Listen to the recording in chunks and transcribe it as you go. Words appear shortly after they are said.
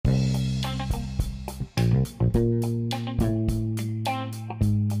Hey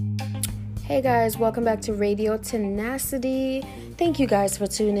guys, welcome back to Radio Tenacity. Thank you guys for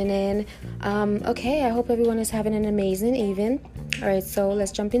tuning in. Okay, I hope everyone is having an amazing evening. All right, so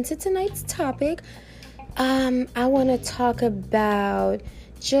let's jump into tonight's topic. I want to talk about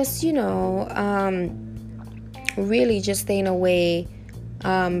just, really just staying away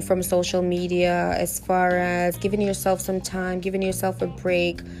from social media, as far as giving yourself some time, giving yourself a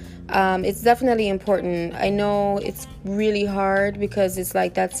break. It's definitely important. I know it's really hard because it's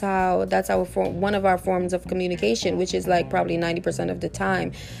like that's our one of our forms of communication, which is like probably 90% of the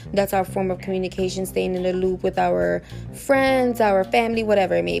time. That's our form of communication, staying in the loop with our friends, our family,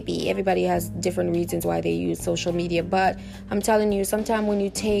 whatever it may be. Everybody has different reasons why they use social media, but I'm telling you, sometimes when you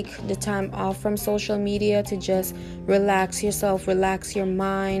take the time off from social media to just relax yourself, relax your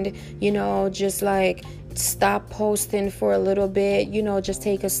mind, just like stop posting for a little bit, just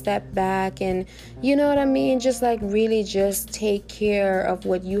take a step back and just like really just take care of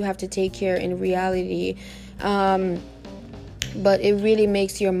what you have to take care in reality. But it really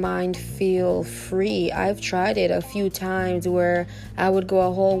makes your mind feel free. I've tried it a few times where I would go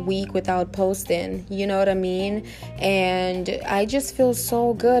a whole week without posting, you know what I mean? And I just feel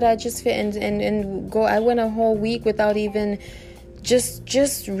so good. I just feel I went a whole week without even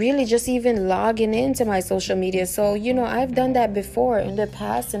just really just even logging into my social media. So I've done that before in the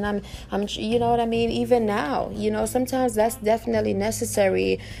past, and I'm you know what I mean, even now, sometimes that's definitely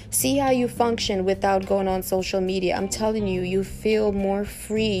necessary. See how you function without going on social media. I'm telling you, you feel more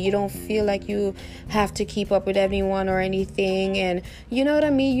free. You don't feel like you have to keep up with anyone or anything, and you know what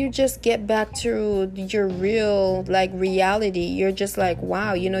I mean, you just get back to your real reality. You're just like,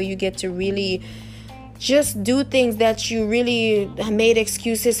 wow, you get to really just do things that you really made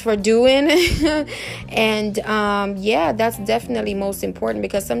excuses for doing. And that's definitely most important,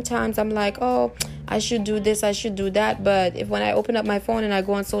 because sometimes I'm like, oh, I should do this, I should do that. But when I open up my phone and I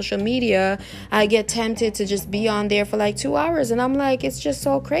go on social media, I get tempted to just be on there for like 2 hours. And I'm like, it's just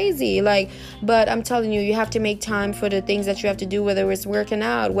so crazy. But I'm telling you, you have to make time for the things that you have to do, whether it's working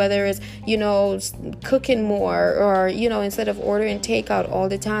out, whether it's, cooking more, or, instead of ordering takeout all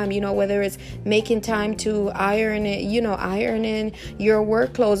the time, whether it's making time to ironing your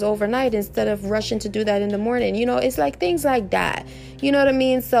work clothes overnight instead of rushing to do that in the morning. It's like things like that. You know what I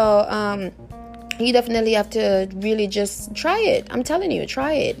mean? So, you definitely have to really just try it. I'm telling you,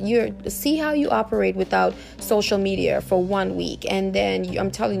 try it. See how you operate without social media for 1 week. And then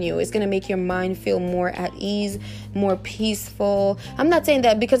I'm telling you, it's going to make your mind feel more at ease, more peaceful. I'm not saying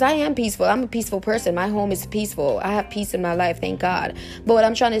that because I am peaceful. I'm a peaceful person. My home is peaceful. I have peace in my life, thank God. But what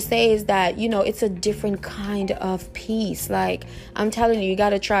I'm trying to say is that, it's a different kind of peace. I'm telling you, you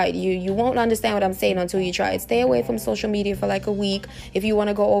got to try it. You won't understand what I'm saying until you try it. Stay away from social media for like a week. If you want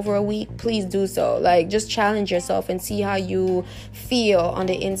to go over a week, please do so. Just challenge yourself and see how you feel on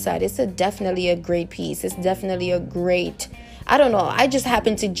the inside. It's definitely a great piece. It's definitely a great, I don't know, I just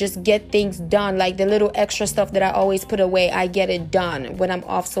happen to just get things done. Like the little extra stuff that I always put away, I get it done when I'm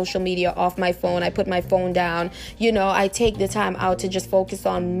off social media, off my phone. I put my phone down. I take the time out to just focus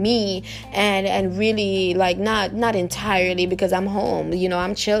on me and really not entirely, because I'm home.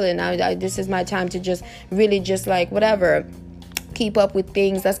 I'm chilling. This is my time to just really just whatever, keep up with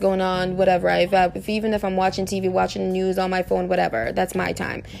things that's going on, whatever. Even if I'm watching TV, watching the news on my phone, whatever, that's my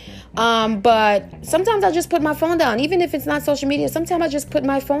time. But sometimes I just put my phone down, even if it's not social media. Sometimes I just put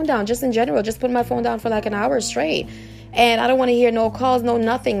my phone down, just in general, just put my phone down for like an hour straight. And I don't want to hear no calls, no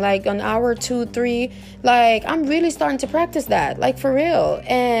nothing, like an hour, 2, 3. I'm really starting to practice that, for real.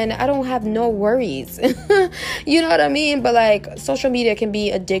 And I don't have no worries. You know what I mean? But social media can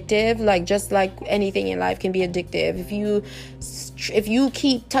be addictive, just like anything in life can be addictive. If you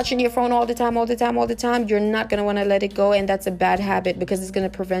keep touching your phone all the time, you're not going to want to let it go. And that's a bad habit, because it's going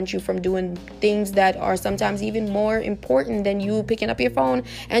to prevent you from doing things that are sometimes even more important than you picking up your phone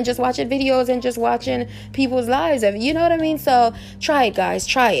and just watching videos and just watching people's lives. You know what I mean? So try it, guys.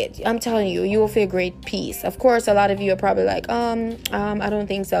 Try it. I'm telling you, you will feel great peace. Of course, a lot of you are probably like, I don't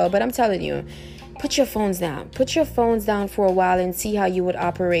think so. But I'm telling you, put your phones down. Put your phones down for a while and see how you would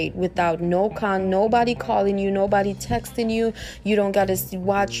operate without nobody calling you, nobody texting you. You don't got to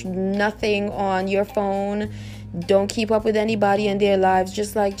watch nothing on your phone. Don't keep up with anybody in their lives.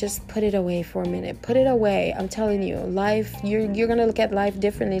 Just put it away for a minute. Put it away. I'm telling you, life, you're going to look at life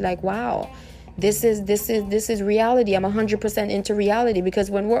differently. Wow. This is reality. I'm 100% into reality,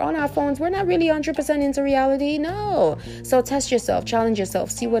 because when we're on our phones, we're not really 100% into reality. No. So test yourself, challenge yourself,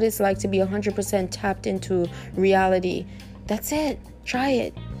 see what it's like to be 100% tapped into reality. That's it. Try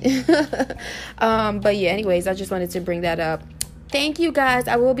it. But yeah, anyways, I just wanted to bring that up. Thank you guys.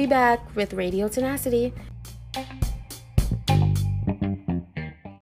 I will be back with Radio Tenacity.